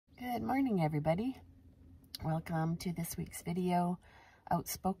Good morning, everybody. Welcome to this week's video,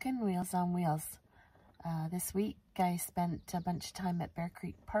 Out-Spokin, Wheels on Wheels. This week I spent a bunch of time at Bear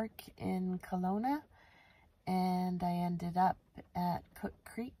Creek Park in Kelowna, and I ended up at Cook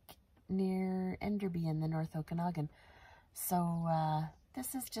Creek near Enderby in the North Okanagan. So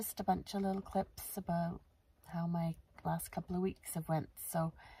this is just a bunch of little clips about how my last couple of weeks have went.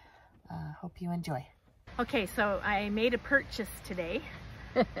 So hope you enjoy. Okay, so I made a purchase today.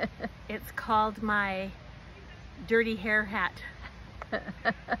 It's called my dirty hair hat.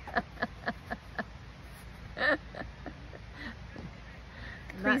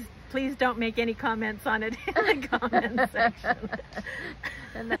 Please don't make any comments on it in the comment section.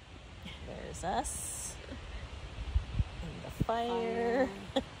 And there's us and the fire.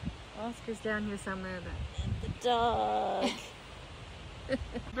 Oscar's down here somewhere, but And the dog.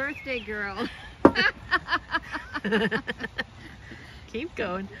 birthday girl. Keep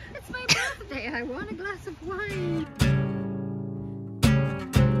going. It's my birthday. I want a glass of wine.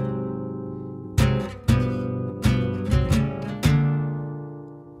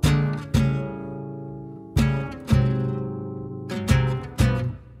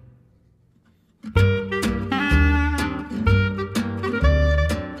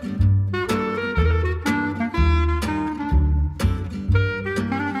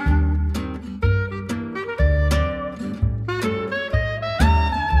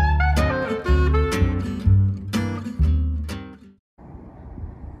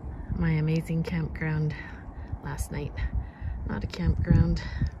 My amazing campground last night. Not a campground,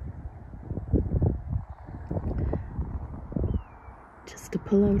 just a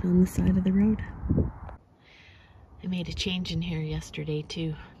pullout on the side of the road. I made a change in here yesterday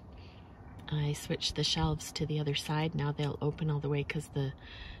too. I switched the shelves to the other side. Now they'll open all the way because the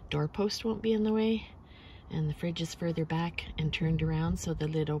doorpost won't be in the way, and the fridge is further back and turned around so the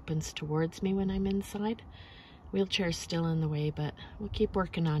lid opens towards me when I'm inside. Wheelchair's still in the way, but we'll keep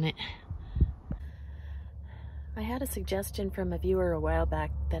working on it. I had a suggestion from a viewer a while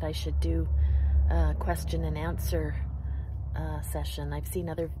back that I should do a question and answer session. I've seen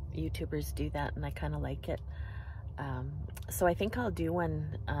other YouTubers do that and I kind of like it. So I think I'll do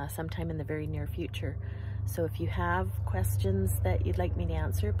one sometime in the very near future. So if you have questions that you'd like me to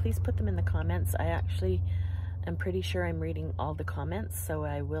answer, please put them in the comments. I actually am pretty sure I'm reading all the comments, so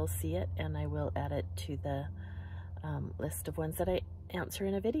I will see it and I will add it to the list of ones that I answer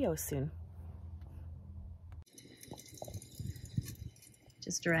in a video soon.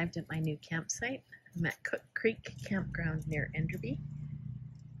 Just arrived at my new campsite. I'm at Cook Creek Campground near Enderby,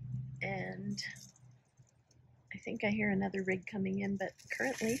 and I think I hear another rig coming in, but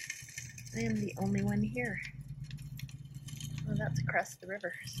currently I am the only one here. Well, that's across the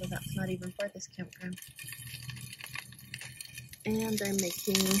river, so that's not even for this campground. And I'm just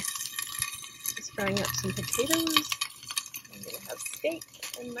frying up some potatoes. I'm gonna have steak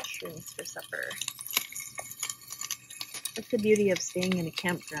and mushrooms for supper. That's the beauty of staying in a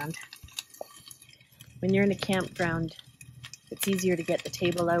campground. When you're in a campground, it's easier to get the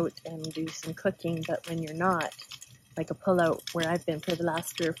table out and do some cooking, but when you're not, like a pull-out where I've been for the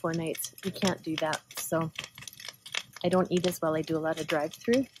last 3 or 4 nights, you can't do that. So I don't eat as well. I do a lot of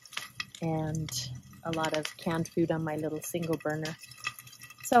drive-through and a lot of canned food on my little single burner.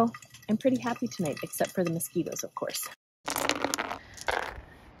 So I'm pretty happy tonight, except for the mosquitoes, of course.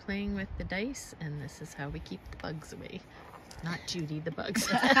 Playing with the dice, and this is how we keep the bugs away. Not Judy, the bugs.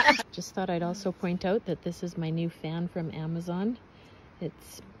 Just thought I'd also point out that this is my new fan from Amazon.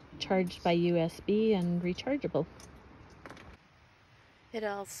 It's charged by USB and rechargeable. It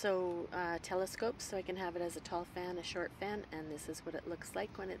also telescopes, so I can have it as a tall fan, a short fan, and this is what it looks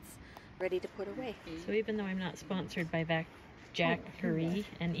like when it's ready to put away. So even though I'm not sponsored by Jackery,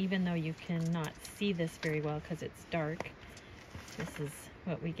 and even though you cannot see this very well because it's dark, this is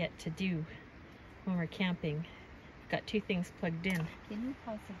what we get to do when we're camping. We've got 2 things plugged in.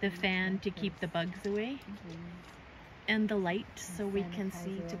 The fan to keep the bugs away, and the light so we can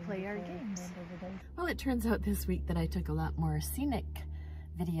see to play our games. Well, it turns out this week that I took a lot more scenic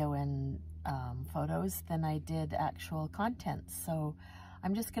video and photos than I did actual content. So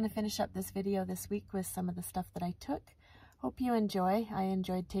I'm just going to finish up this video this week with some of the stuff that I took. Hope you enjoy. I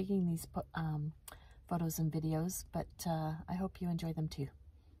enjoyed taking these photos and videos, but I hope you enjoy them too.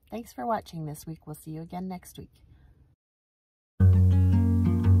 Thanks for watching this week. We'll see you again next week.